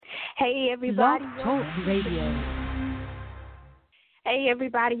Hey Blog everybody, Talk Radio. hey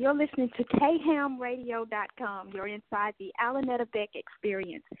everybody, you're listening to khamradio.com. You're inside the Alanetta Beck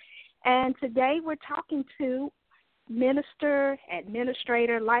experience. And today we're talking to minister,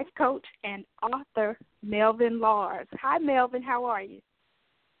 administrator, life coach, and author Melvin Lars. Hi Melvin, how are you?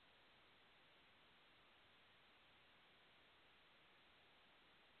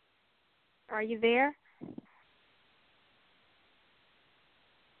 Are you there?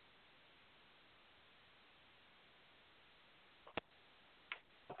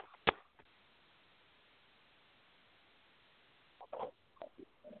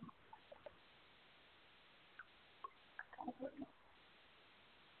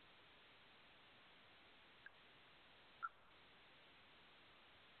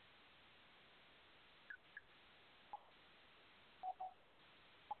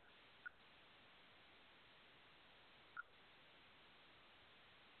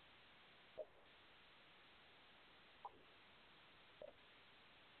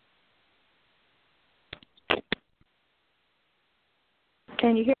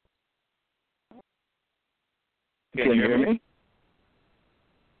 Can you hear? Can you hear me?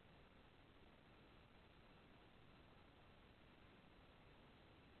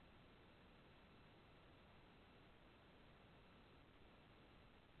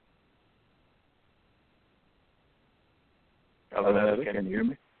 Hello, can you hear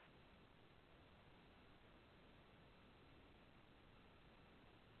me?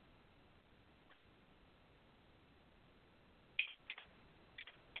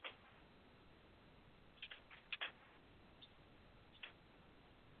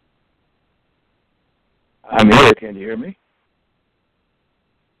 I'm here. Can you hear me?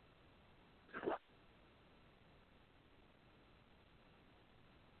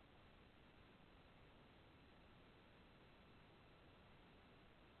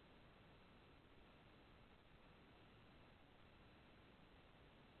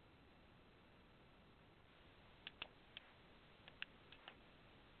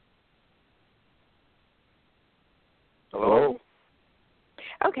 Hello?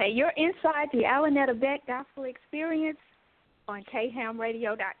 Okay, you're inside the Alanetta Beck Gospel Experience on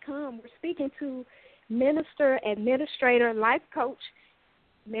khamradio.com. We're speaking to minister, administrator, life coach,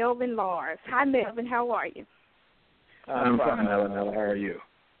 Melvin Lars. Hi, Melvin. How are you? I'm fine, Ellen. How are you?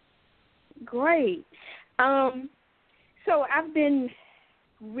 Great. So I've been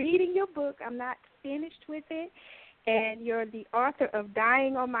reading your book. I'm not finished with it. And you're the author of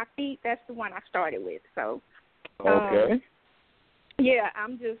Dying on My Feet. That's the one I started with. So, Okay. Yeah,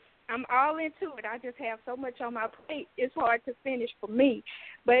 I'm all into it. I just have so much on my plate. It's hard to finish for me,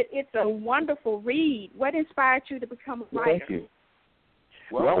 but it's a wonderful read. What inspired you to become a writer? Thank you.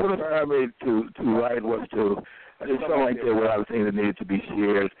 Well, what inspired me to write was I just felt like there were a lot of things that needed to be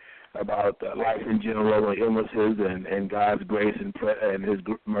shared about life in general, and illnesses, and God's grace and His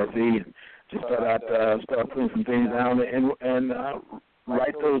mercy. And just thought I'd start putting some things down and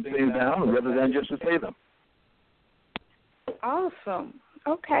write those things down rather than just to say them. Awesome.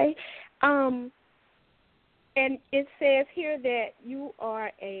 Okay. And it says here that you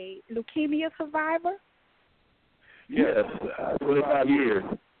are a leukemia survivor? Yes, 25 years.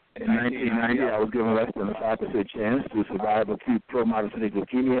 In 1990, I was given less than a 5% chance to survive acute promyelocytic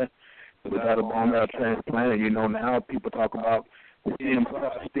leukemia without a bone marrow transplant. And now people talk about the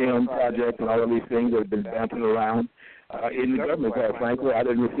STEM project and all of these things that have been bouncing around in the government. Quite frankly, I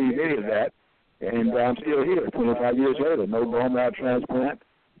didn't receive any of that. And I'm still here 25 years later. No bone marrow transplant,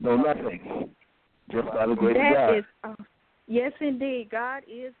 no nothing. Just by the grace of God. Yes, indeed. God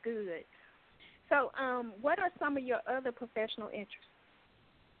is good. So what are some of your other professional interests?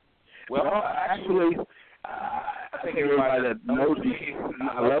 Well, actually, I think everybody that knows me,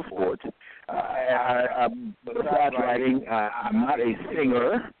 I love sports. Besides writing, I'm not a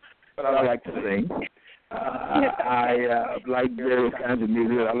singer, but I like to sing. I like various kinds of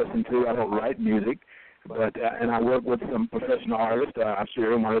music that I listen to. I don't write music, but and I work with some professional artists. I'm sure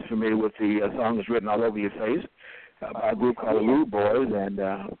everyone is familiar with the song that's written all over your face by a group called the Rude Boys, and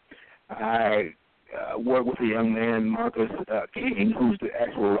I work with a young man, Marcus King, who's the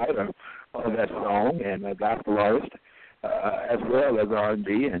actual writer of that song and a gospel artist, as well as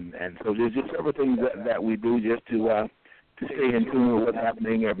R&B, and so there's just several things that we do just to stay in tune with what's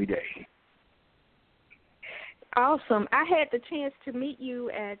happening every day. Awesome. I had the chance to meet you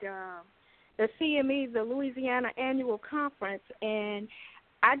at the CME, the Louisiana Annual Conference, and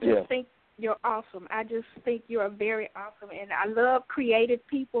I just think you're awesome. I just think you're very awesome, and I love creative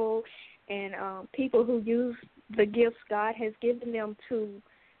people and people who use the gifts God has given them to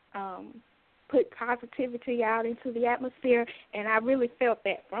put positivity out into the atmosphere, and I really felt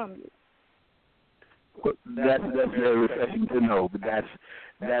that from you. Well, that's very refreshing to know. But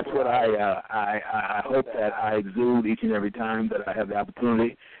that's what I hope that I exude each and every time that I have the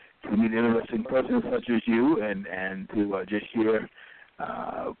opportunity to meet interesting persons such as you, and to just share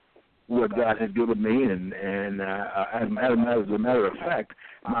what God has given me. And as a matter of fact,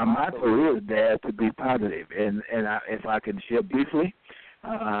 my motto is dare to be positive. And if I can share briefly.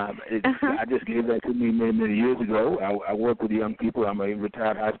 I just gave that to me many years ago. I work with young people. I'm a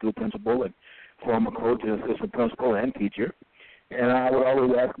retired high school principal and former coach and assistant principal and teacher. And I would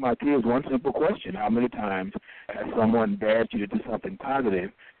always ask my kids one simple question: how many times has someone dared you to do something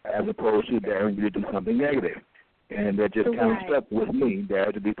positive as opposed to daring you to do something negative? And that just kind of stuck with me,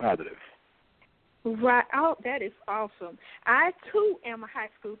 dare to be positive. Right. Oh, that is awesome. I, too, am a high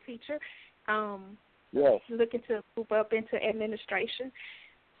school teacher. Yes. Looking to move up into administration.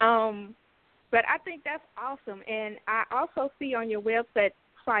 But I think that's awesome. And I also see on your website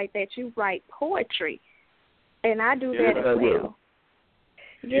that you write poetry. And I do that as well.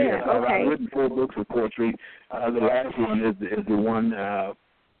 Yeah, okay. I've written 4 books of poetry. The last one is the one,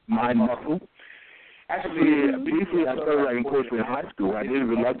 Mind Muscle. Actually, briefly, I started writing poetry in high school. I did it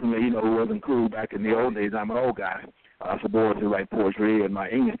reluctantly, it wasn't cool back in the old days. I'm an old guy. I was born to write poetry, and my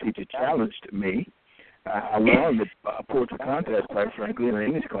English teacher challenged me. I won the poetry contest, quite frankly, in an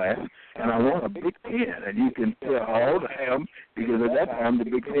English class, and I won a big pen. And you can tell how old I am, because at that time the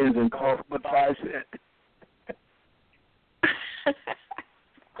big pens didn't cost but 5 cents.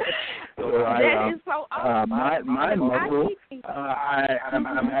 So that is so awesome. Mind Muscle,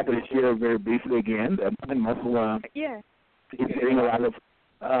 I'm happy to share very briefly again. Mind Muscle is getting a lot of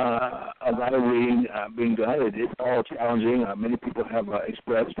reading being done. It's all challenging. Many people have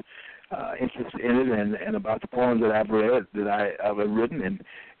expressed interest in it and about the poems that I've read, that I've written,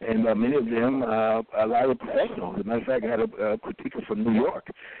 and many of them a lot of professionals. As a matter of fact, I had a critiquer from New York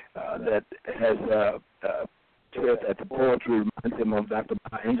that has said that the poetry reminds him of Dr.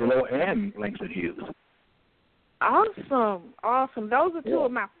 Angelo and Langston Hughes. Awesome. Those are two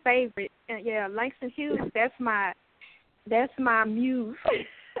of my favorites. Langston Hughes, that's my muse.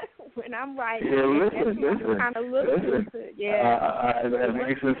 When I'm writing, listen. kind of listen. As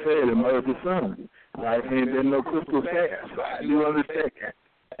Langston said, the mother to son. Life ain't been no crystal fast. So I do understand that.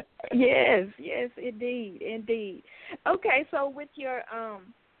 Yes, indeed. Okay, so with your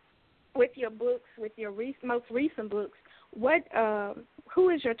books, with your most recent books, who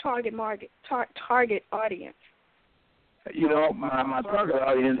is your target target audience? My target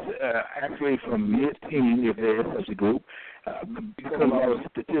audience, actually from mid-teen, if there is such a group, because of all the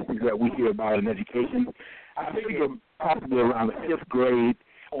statistics that we hear about in education, I figure possibly around the 5th grade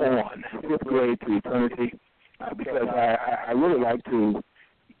to eternity, because I really like to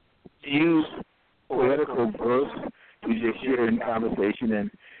use poetical verse to just share in conversation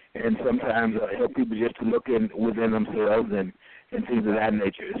and sometimes help people just to look within themselves and things of that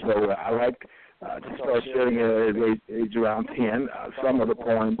nature. So I like to start sharing at age around 10. Some of the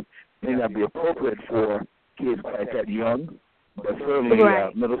poems may not be appropriate for kids quite that young, but certainly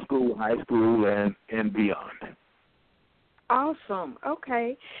middle school, high school, and beyond. Awesome.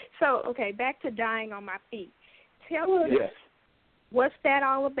 Okay. So, back to Dying on My Feet. Tell us what's that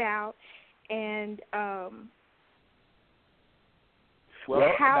all about, and how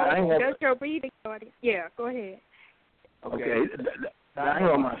does your reading audience? Yeah, go ahead. Okay. Dying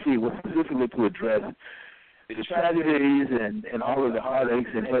on My Feet was specifically to address the tragedies and all of the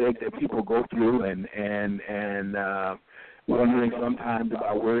heartaches and headaches that people go through and wondering sometimes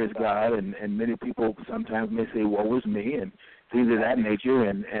about where is God, and many people sometimes may say, woe is me, and things of that nature,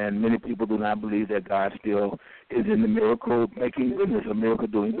 and many people do not believe that God still is in the miracle-making business, a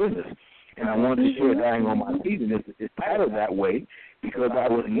miracle-doing business. And I wanted to share Dying on My Feet, and it's titled that way because I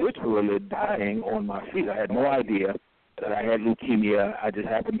was literally dying on my feet. I had no idea that I had leukemia. I just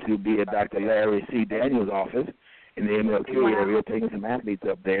happened to be at Dr. Larry C. Daniels' office in the MLK area, taking some athletes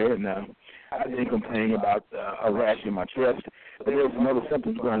up there, and I didn't complain about a rash in my chest. But there were some other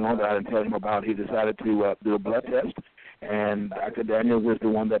symptoms going on that I didn't tell him about. He decided to do a blood test, and Dr. Daniels was the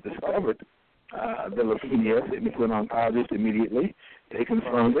one that discovered the leukemia, sent me to an oncologist immediately. They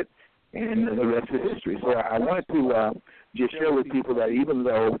confirmed it, and the rest is history. So I wanted to just share with people that even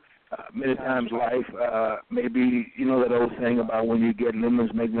though many times life may be, that old saying about when you get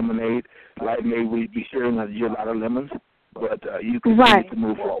lemons, make lemonade, life may be sharing you a lot of lemons, but you continue to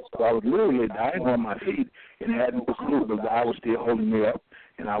move forward. So I was literally dying on my feet and hadn't a clue, but God was still holding me up,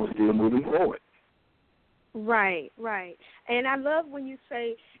 and I was still moving forward. Right. And I love when you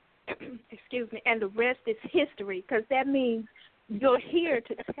say, excuse me, and the rest is history, because that means you're here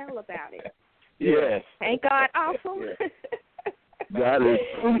to tell about it. Yes. Ain't God awesome? God is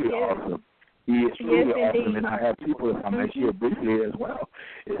truly Yes. awesome. He is truly Yes, awesome, indeed. and I have people, if I may share briefly as well,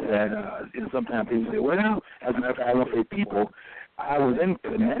 is that sometimes people say, well, as a matter of fact, I won't say people. I was in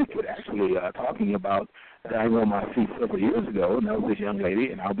Connecticut actually talking about dying on my feet several years ago, and there was this young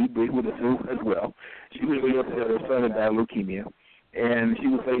lady, and I'll be brief with her as well. She was really upset. Her son had died of leukemia, and she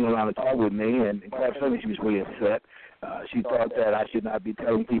was sitting around to talk with me, and quite frankly, she was really upset. She thought that I should not be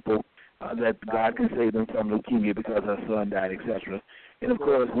telling people that God can save them from leukemia because her son died, etc. And, of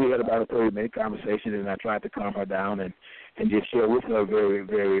course, we had about a 30-minute conversation, and I tried to calm her down and just share with her very,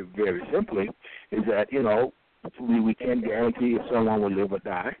 very, very simply is that, you know, we can't guarantee if someone will live or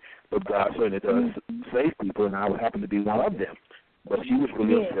die, but God certainly does save people, and I would happen to be one of them. But she was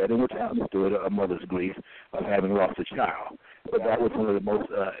really upset, and which I understood a mother's grief of having lost a child. But that was one of the most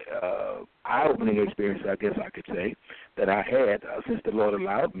eye-opening experiences, I guess I could say, that I had since the Lord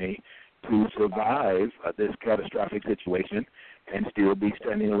allowed me to survive this catastrophic situation and still be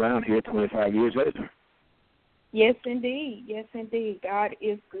standing around here 25 years later. Yes, indeed. Yes, indeed. God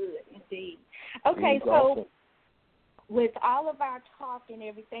is good, indeed. Okay, He's so awesome. With all of our talk and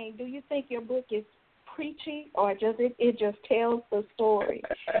everything, do you think your book is preachy, or just it just tells the story?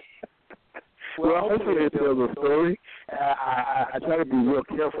 Well, hopefully it tells a story. I try to be real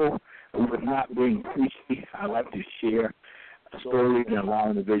careful with not being preachy. I like to share stories and allow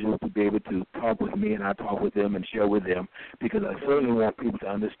individuals to be able to talk with me, and I talk with them and share with them, because I certainly want people to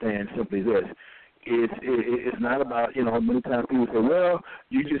understand simply this. It's not about, you know, many times people say, well,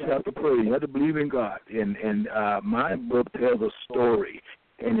 you just have to pray, you have to believe in God. And my book tells a story,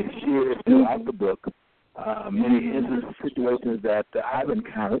 and it shares throughout the book many instances, situations that I've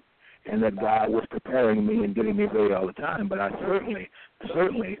encountered and that God was preparing me and getting me ready all the time. But I certainly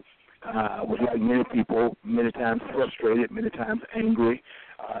was like many people, many times frustrated, many times angry,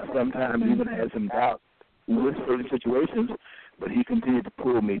 sometimes even had some doubt with certain situations, but he continued to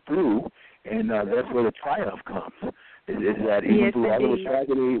pull me through, and that's where the triumph comes, is that even through all of the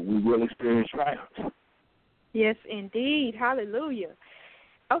tragedy, we will experience triumph. Yes, indeed. Hallelujah.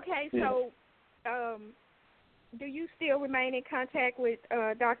 Okay, so do you still remain in contact with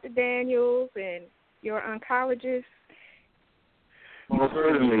Dr. Daniels and your oncologist? Most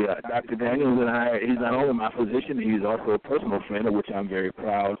certainly, Dr. Daniels and I, he's not only my physician, he's also a personal friend, of which I'm very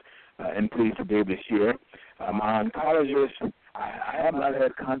proud and pleased to be able to share. My oncologist, I have not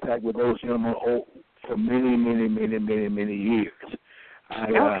had contact with those gentlemen for many years. I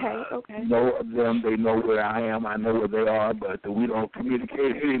know of them. They know where I am. I know where they are, but we don't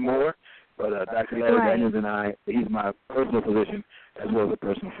communicate anymore. But Dr. Daniels and I, he's my personal physician as well as a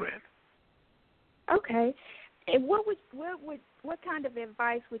personal friend. Okay. And what kind of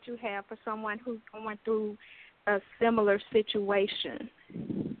advice would you have for someone who's going through a similar situation?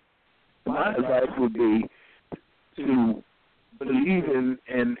 My advice would be to believe in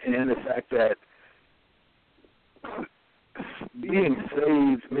the fact that being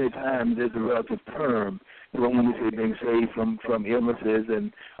saved many times is a relative term. When we say being saved from illnesses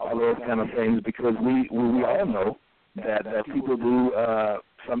and all those kind of things, because we all know that people do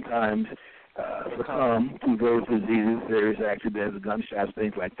sometimes succumb to various diseases, various accidents, gunshots,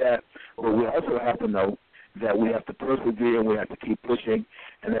 things like that. But we also have to know that we have to persevere and we have to keep pushing,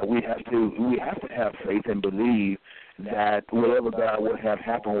 and that we have to have faith and believe that whatever God would have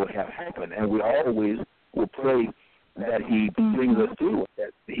happen would have happened. And we always will pray that He brings us through,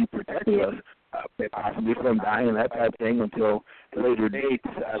 that He protects us, possibly from dying, that type of thing, until later dates,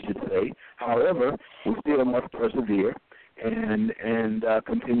 I should say. However, we still must persevere and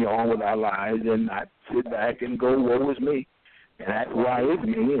continue on with our lives and not sit back and go, woe is me. And that's why it's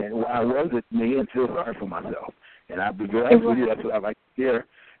me, and why was it me, and feel sorry for myself. And I'll be very honest with you, that's what I like to hear,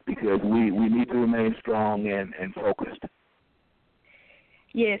 because we need to remain strong and focused.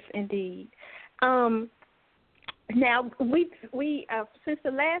 Yes, indeed. Now, we since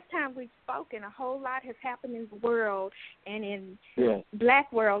the last time we've spoken, a whole lot has happened in the world, and in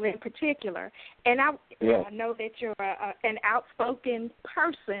Black world in particular. And I know that you're an outspoken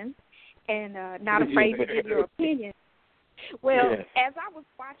person and not afraid to give your opinion. Well, as I was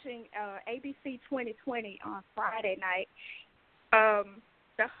watching ABC 2020 on Friday night,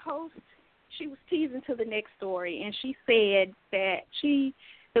 the host, she was teasing to the next story, and she said that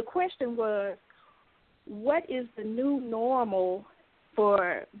the question was, what is the new normal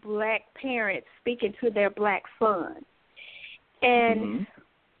for Black parents speaking to their Black sons? And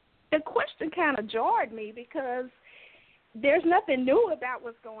the question kind of jarred me, because there's nothing new about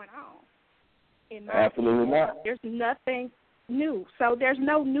what's going on. Absolutely not. There's nothing new. So there's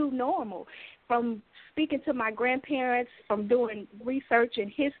no new normal. From speaking to my grandparents, from doing research in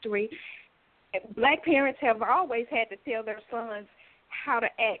history, black parents have always had to tell their sons how to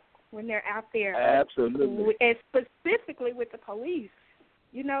act when they're out there. Absolutely. And specifically with the police,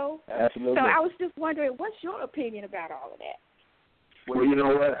 you know. Absolutely. So I was just wondering, what's your opinion about all of that? Well, you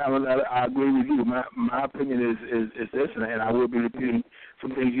know what, Alan, I agree with you. My opinion is this, and I will be repeating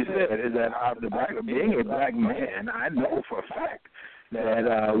some things you said, is that being a black man, I know for a fact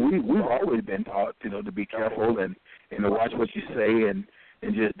that we've always been taught, you know, to be careful and to watch what you say and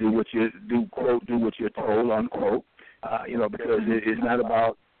just do what you're told, unquote. You know, because it's not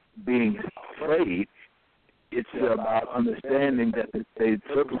about being afraid. It's about understanding that the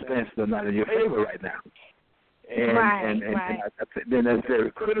circumstances are not in your favor right now. And, right. Then that's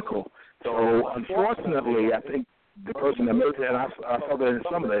very critical. So, unfortunately, I think the person that made that, and I saw that in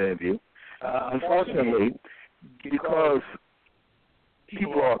some of the interview, unfortunately, because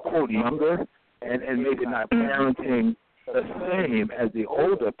people are, quote, younger and maybe not parenting the same as the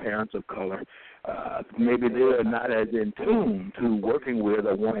older parents of color, maybe they're not as in tune to working with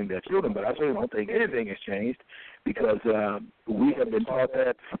or wanting their children. But I certainly don't think anything has changed because we have been taught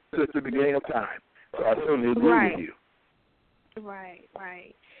that since the beginning of time. So I certainly agree with you. Right.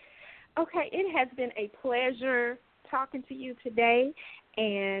 Okay, it has been a pleasure talking to you today,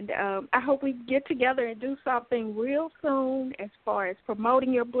 and I hope we get together and do something real soon as far as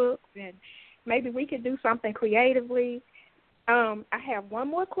promoting your books, and maybe we could do something creatively. I have one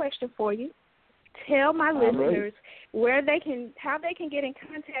more question for you. Tell my listeners how they can get in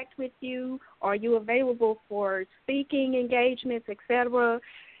contact with you. Are you available for speaking engagements, etc.?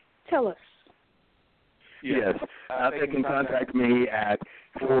 Tell us. Yes, they can contact me at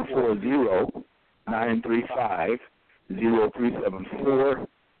 440-935-0374.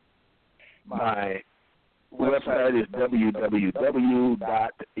 My website is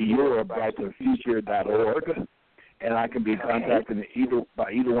www.yourbrighterfuture.org, and I can be contacted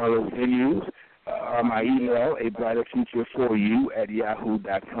by either one of those venues or my email,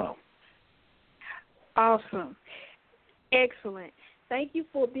 abrighterfuture4you@yahoo.com. Awesome. Excellent. Thank you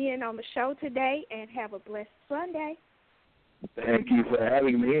for being on the show today, and have a blessed Sunday. Thank you for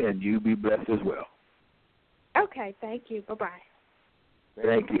having me, and you be blessed as well. Okay, thank you. Bye-bye.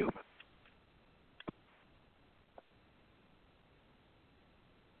 Thank you.